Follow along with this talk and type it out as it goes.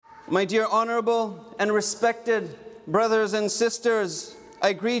My dear honorable and respected brothers and sisters,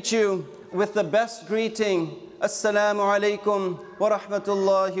 I greet you with the best greeting. Assalamu alaikum wa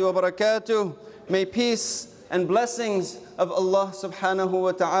rahmatullahi wa barakatuh. May peace and blessings of Allah subhanahu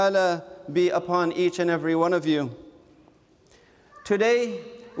wa ta'ala be upon each and every one of you. Today,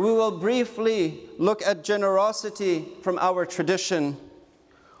 we will briefly look at generosity from our tradition.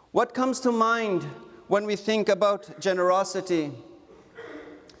 What comes to mind when we think about generosity?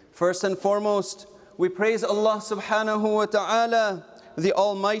 First and foremost, we praise Allah subhanahu wa ta'ala, the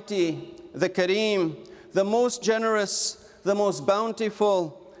Almighty, the Kareem, the most generous, the most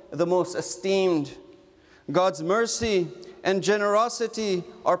bountiful, the most esteemed. God's mercy and generosity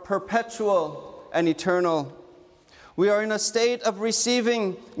are perpetual and eternal. We are in a state of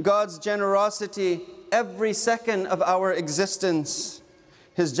receiving God's generosity every second of our existence.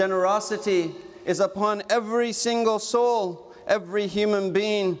 His generosity is upon every single soul, every human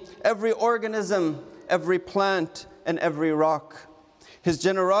being, every organism, every plant, and every rock. His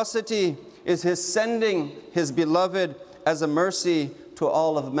generosity is His sending His beloved as a mercy to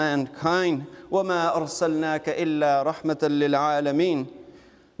all of mankind. وَمَا أَرْسَلْنَاكَ إِلَّا رَحْمَةً لِلْعَالَمِينَ.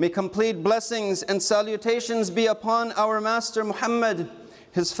 May complete blessings and salutations be upon our Master Muhammad,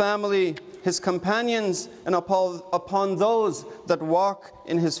 his family, his companions, and upon those that walk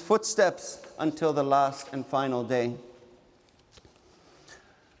in his footsteps until the last and final day.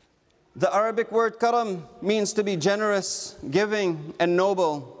 The Arabic word karam means to be generous, giving, and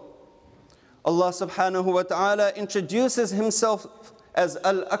noble. Allah subhanahu wa ta'ala introduces Himself as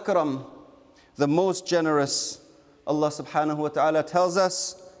Al-Akram, the most generous. Allah subhanahu wa ta'ala tells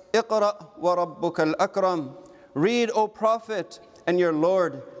us, اقرأ وربك الأكرم. Read, O Prophet, and your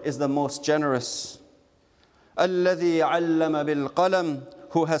Lord is the most generous. الذي علم بالقلم,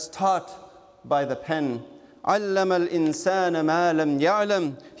 who has taught by the pen. علم الإنسان ما لم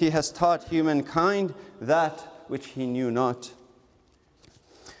يعلم, He has taught humankind that which he knew not.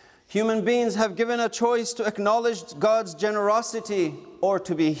 Human beings have given a choice to acknowledge God's generosity or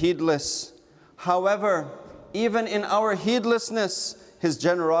to be heedless. However, even in our heedlessness, His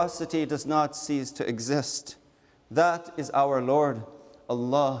generosity does not cease to exist. That is our Lord,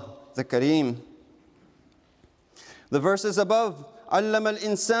 Allah the Kareem. The verses above, علم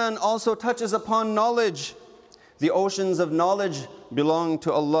الإنسان, also touches upon knowledge. The oceans of knowledge belong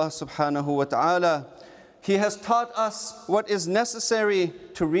to Allah subhanahu wa ta'ala. He has taught us what is necessary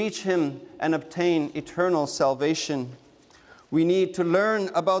to reach Him and obtain eternal salvation. We need to learn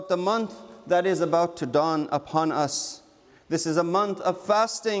about the month that is about to dawn upon us. This is a month of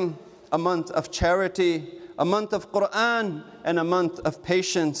fasting, a month of charity, a month of Quran, and a month of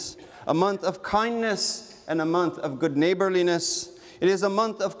patience, a month of kindness, and a month of good neighborliness. It is a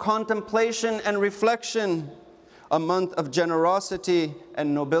month of contemplation and reflection, a month of generosity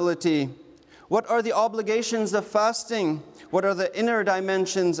and nobility. What are the obligations of fasting? What are the inner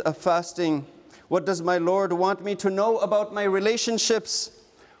dimensions of fasting? What does my Lord want me to know about my relationships?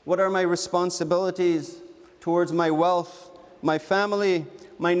 What are my responsibilities towards my wealth, my family,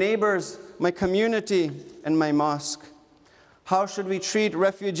 my neighbors, my community, and my mosque? How should we treat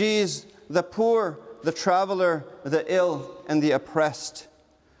refugees, the poor, the traveler, the ill, and the oppressed?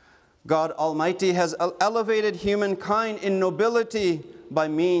 God Almighty has elevated humankind in nobility by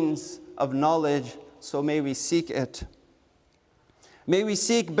means of knowledge, so may we seek it. May we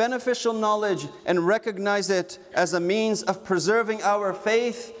seek beneficial knowledge and recognize it as a means of preserving our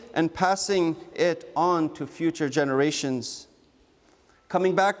faith and passing it on to future generations.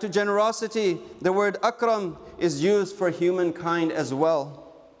 Coming back to generosity, the word akram is used for humankind as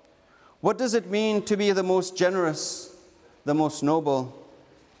well. What does it mean to be the most generous, the most noble?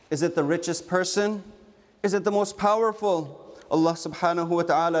 Is it the richest person? Is it the most powerful? Allah subhanahu wa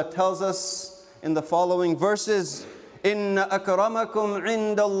ta'ala tells us in the following verses, إِنَّ أَكْرَمَكُمْ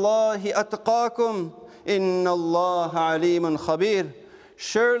عِنْدَ اللَّهِ أَتْقَاكُمْ إِنَّ اللَّهَ عَلِيمٌ خَبِيرٌ.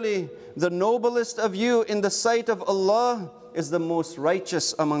 Surely the noblest of you in the sight of Allah is the most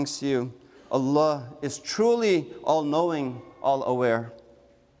righteous amongst you. Allah is truly all-knowing, all-aware.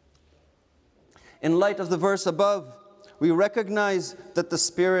 In light of the verse above, we recognize that the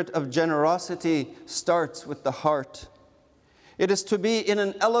spirit of generosity starts with the heart. It is to be in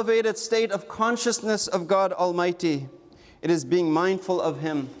an elevated state of consciousness of God Almighty. It is being mindful of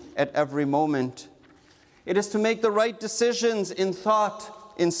Him at every moment. It is to make the right decisions in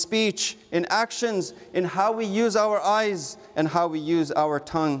thought, in speech, in actions, in how we use our eyes and how we use our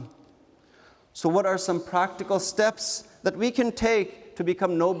tongue. So what are some practical steps that we can take to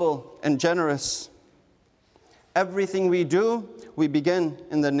become noble and generous? Everything we do, we begin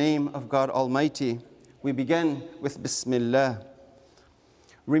in the name of God Almighty. We begin with Bismillah.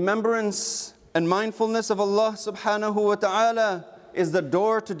 Remembrance and mindfulness of Allah subhanahu wa ta'ala is the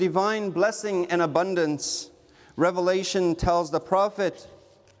door to divine blessing and abundance. Revelation tells the Prophet,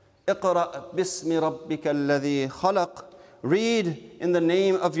 اقرأ باسم ربك الذي خلق. Read in the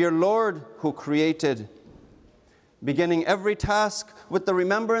name of your Lord who created. Beginning every task with the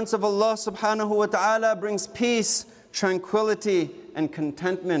remembrance of Allah subhanahu wa ta'ala brings peace, tranquility, and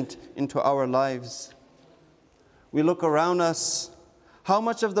contentment into our lives. We look around us, how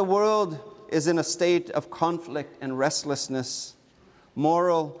much of the world is in a state of conflict and restlessness,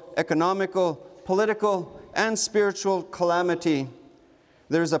 moral, economical, political, and spiritual calamity.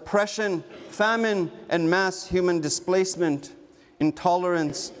 There is oppression, famine, and mass human displacement,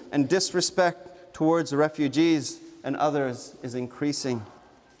 intolerance, and disrespect towards refugees and others is increasing.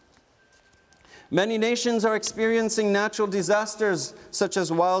 Many nations are experiencing natural disasters such as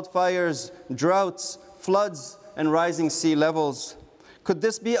wildfires, droughts, floods, and rising sea levels. Could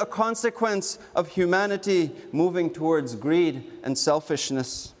this be a consequence of humanity moving towards greed and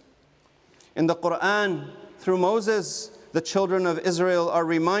selfishness? In the Quran, through Moses, the children of Israel are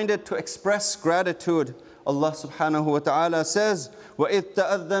reminded to express gratitude. Allah subhanahu wa ta'ala says, وَإِذْ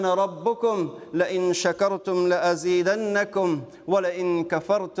تَأَذَّنَ رَبُّكُمْ لَإِن شَكَرْتُمْ لَأَزِيدَنَّكُمْ وَلَإِن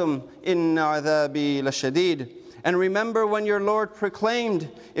كَفَرْتُمْ إِنَّ عَذَابِي لَشَدِيدٌ. And remember when your Lord proclaimed,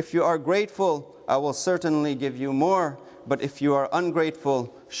 if you are grateful, I will certainly give you more. But if you are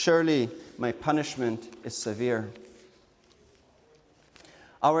ungrateful, surely my punishment is severe.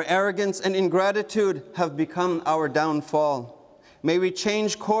 Our arrogance and ingratitude have become our downfall. May we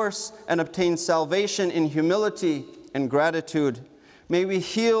change course and obtain salvation in humility and gratitude. May we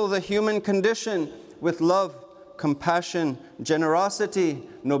heal the human condition with love, compassion, generosity,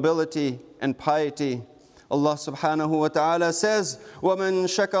 nobility, and piety. Allah subhanahu wa ta'ala says, وَمَنْ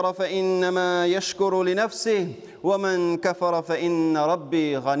شَكَرَ فَإِنَّمَا يَشْكُرُ لِنَفْسِهِ وَمَنْ كَفَرَ فَإِنَّ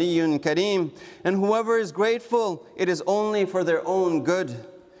رَبِّي غَنِيٌّ كَرِيمٌ. And whoever is grateful, it is only for their own good.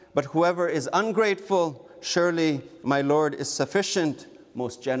 But whoever is ungrateful, surely my Lord is sufficient,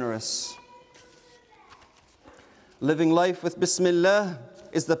 most generous. Living life with Bismillah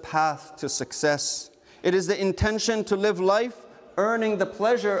is the path to success. It is the intention to live life earning the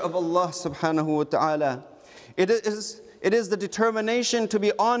pleasure of Allah subhanahu wa ta'ala. It is the determination to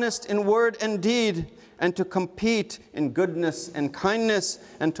be honest in word and deed, and to compete in goodness and kindness,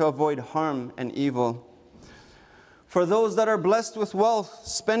 and to avoid harm and evil. For those that are blessed with wealth,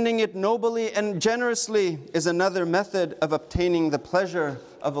 spending it nobly and generously is another method of obtaining the pleasure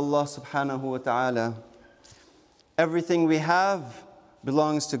of Allah subhanahu wa ta'ala. Everything we have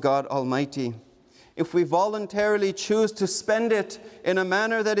belongs to God Almighty. If we voluntarily choose to spend it in a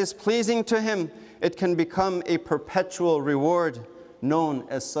manner that is pleasing to Him, it can become a perpetual reward known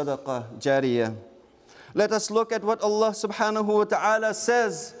as Sadaqah Jariyah. Let us look at what Allah subhanahu wa ta'ala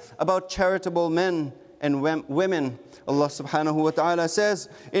says about charitable men and women. Allah subhanahu wa ta'ala says,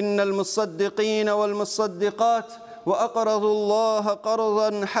 إِنَّ الْمُصَّدِّقِينَ وَالْمُصَّدِّقَاتِ وَأَقْرَضُوا اللَّهَ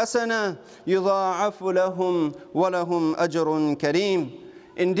قَرْضًا حَسَنًا يُضَاعَفُ لَهُمْ وَلَهُمْ أَجْرٌ كَرِيمٌ.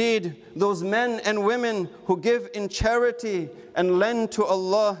 Indeed, those men and women who give in charity and lend to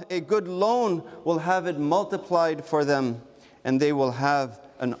Allah a good loan will have it multiplied for them, and they will have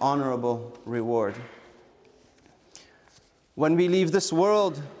an honorable reward. When we leave this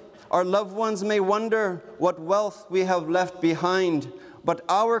world, our loved ones may wonder what wealth we have left behind, but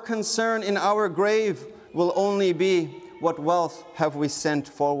our concern in our grave will only be what wealth have we sent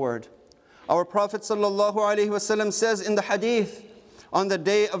forward. Our Prophet ﷺ says in the hadith, on the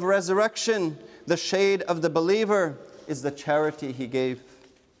day of resurrection, the shade of the believer is the charity he gave.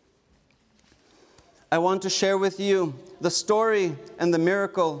 I want to share with you the story and the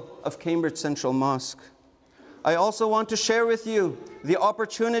miracle of Cambridge Central Mosque. I also want to share with you the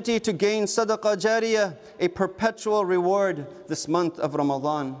opportunity to gain Sadaqah Jariyah, a perpetual reward this month of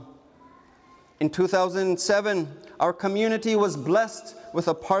Ramadan. In 2007, our community was blessed with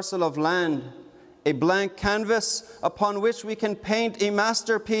a parcel of land, a blank canvas upon which we can paint a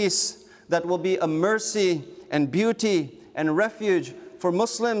masterpiece that will be a mercy and beauty and refuge for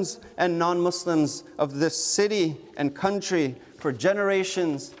Muslims and non-Muslims of this city and country for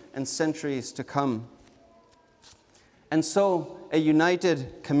generations and centuries to come. And so a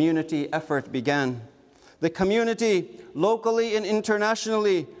united community effort began. The community, locally and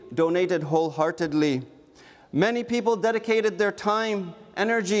internationally, donated wholeheartedly. Many people dedicated their time,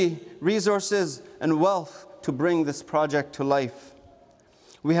 energy, resources, and wealth to bring this project to life.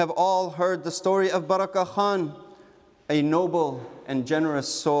 We have all heard the story of Barakah Khan, a noble and generous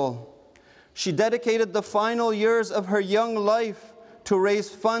soul. She dedicated the final years of her young life to raise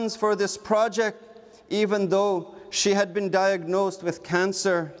funds for this project, even though she had been diagnosed with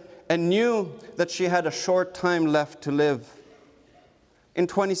cancer and knew that she had a short time left to live. In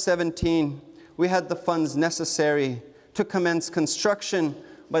 2017, we had the funds necessary to commence construction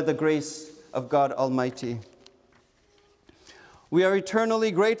by the grace of God Almighty. We are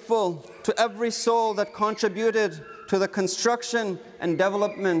eternally grateful to every soul that contributed to the construction and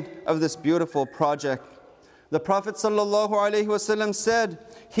development of this beautiful project. The Prophet ﷺ said,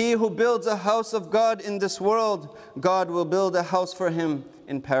 "He who builds a house of God in this world, God will build a house for him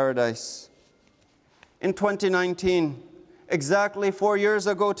in paradise." In 2019, exactly 4 years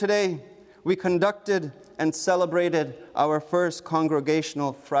ago today, we conducted and celebrated our first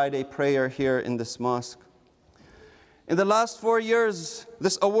congregational Friday prayer here in this mosque. In the last 4 years,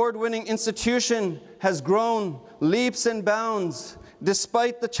 this award-winning institution has grown leaps and bounds.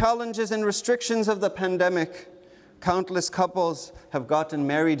 Despite the challenges and restrictions of the pandemic, countless couples have gotten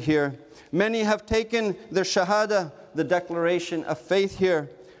married here. Many have taken their shahada, the declaration of faith here.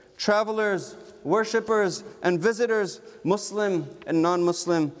 Travelers, worshippers, and visitors, Muslim and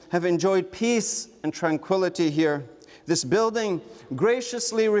non-Muslim, have enjoyed peace and tranquility here. This building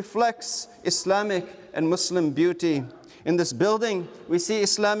graciously reflects Islamic and Muslim beauty. In this building, we see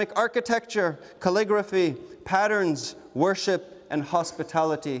Islamic architecture, calligraphy, patterns, worship, and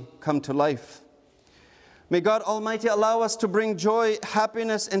hospitality come to life. May God Almighty allow us to bring joy,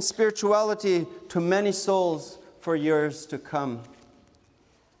 happiness, and spirituality to many souls for years to come.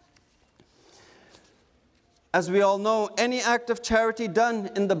 As we all know, any act of charity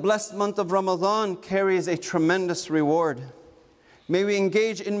done in the blessed month of Ramadan carries a tremendous reward. May we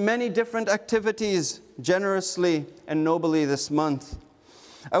engage in many different activities generously and nobly this month.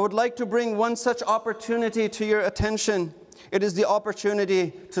 I would like to bring one such opportunity to your attention. It is the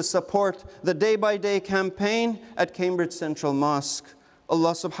opportunity to support the day-by-day campaign at Cambridge Central Mosque.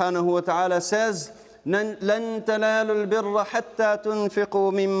 Allah subhanahu wa ta'ala says, لَن تَنَالُوا الْبِرَّ حَتَّى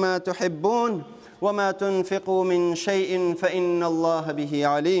تُنْفِقُوا مِمَّا تُحِبُّونَ وَمَا تُنْفِقُوا مِنْ شَيْءٍ فَإِنَّ اللَّهَ بِهِ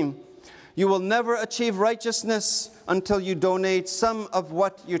عَلِيمٌ. You will never achieve righteousness until you donate some of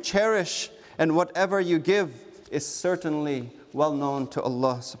what you cherish, and whatever you give is certainly well known to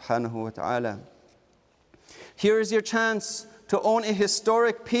Allah subhanahu wa ta'ala. Here is your chance to own a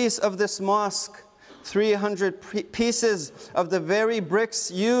historic piece of this mosque. 300 pieces of the very bricks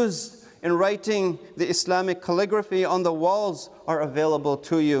used in writing the Islamic calligraphy on the walls are available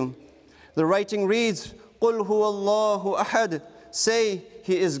to you. The writing reads, قُلْ هُوَ اللَّهُ أَحَدٌ. Say,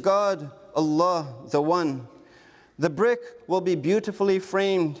 He is God, Allah, the One. The brick will be beautifully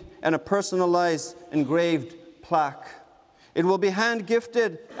framed and a personalized engraved plaque. It will be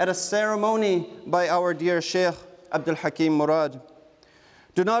hand-gifted at a ceremony by our dear Sheikh Abdul Hakim Murad.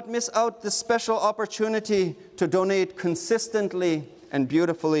 Do not miss out this special opportunity to donate consistently and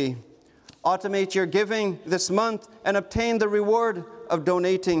beautifully. Automate your giving this month and obtain the reward of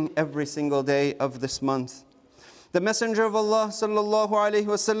donating every single day of this month. The Messenger of Allah sallallahu alaihi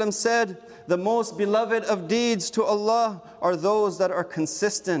wasallam said, "The most beloved of deeds to Allah are those that are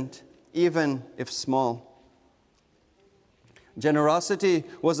consistent, even if small." Generosity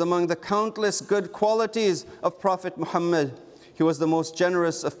was among the countless good qualities of Prophet Muhammad. He was the most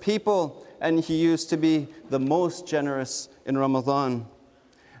generous of people, and he used to be the most generous in Ramadan.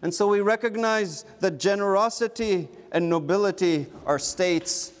 And so we recognize that generosity and nobility are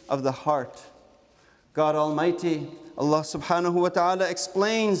states of the heart. God Almighty, Allah subhanahu wa ta'ala,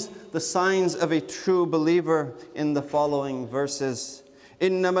 explains the signs of a true believer in the following verses.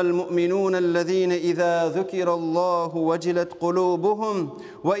 إِنَّمَا الْمُؤْمِنُونَ الَّذِينَ إِذَا ذُكِرَ اللَّهُ وَجِلَتْ قُلُوبُهُمْ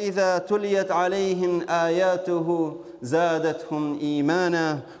وَإِذَا تُلِيَتْ عَلَيْهِمْ آيَاتُهُ زَادَتْهُمْ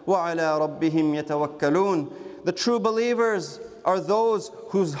إِيمَانًا وَعَلَى رَبِّهِمْ يَتَوَكَّلُونَ. The true believers are those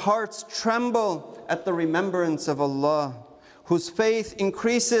whose hearts tremble at the remembrance of Allah, whose faith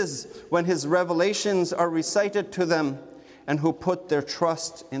increases when His revelations are recited to them, and who put their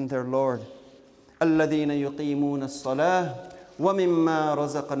trust in their Lord. الَّذِينَ يُقِيمُونَ الصَّلَاةَ وَمِمَّا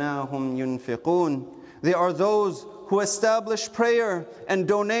رَزَقْنَاهُمْ يُنْفِقُونَ. They are those who establish prayer and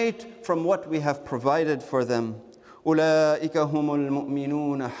donate from what we have provided for them. أُولَٰئِكَ هُمُ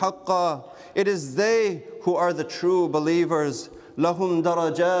الْمُؤْمِنُونَ حَقًّا. It is they who are the true believers. لَهُمْ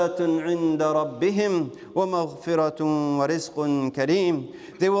دَرَجَاتٌ عِنْدَ رَبِّهِمْ وَمَغْفِرَةٌ وَرِزْقٌ كَرِيمٌ.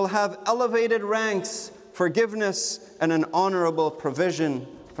 They will have elevated ranks, forgiveness, and an honorable provision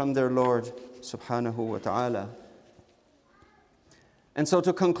from their Lord subhanahu wa ta'ala. And so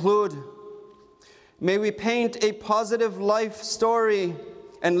to conclude, may we paint a positive life story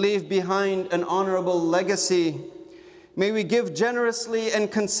and leave behind an honorable legacy. May we give generously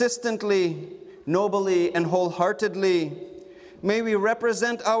and consistently, nobly and wholeheartedly. May we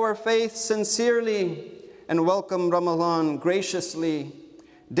represent our faith sincerely, and welcome Ramadan graciously.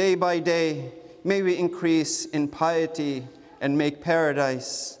 Day by day, may we increase in piety and make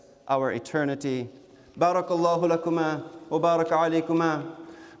paradise our eternity. Barakallahu lakuma wa baraka alaykuma.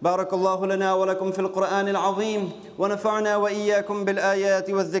 بارك الله لنا ولكم في القرآن العظيم ونفعنا وإياكم بالآيات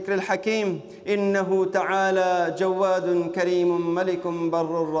والذكر الحكيم إنه تعالى جواد كريم ملك بر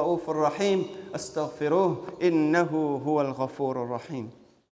رؤوف رحيم أستغفروه إنه هو الغفور الرحيم.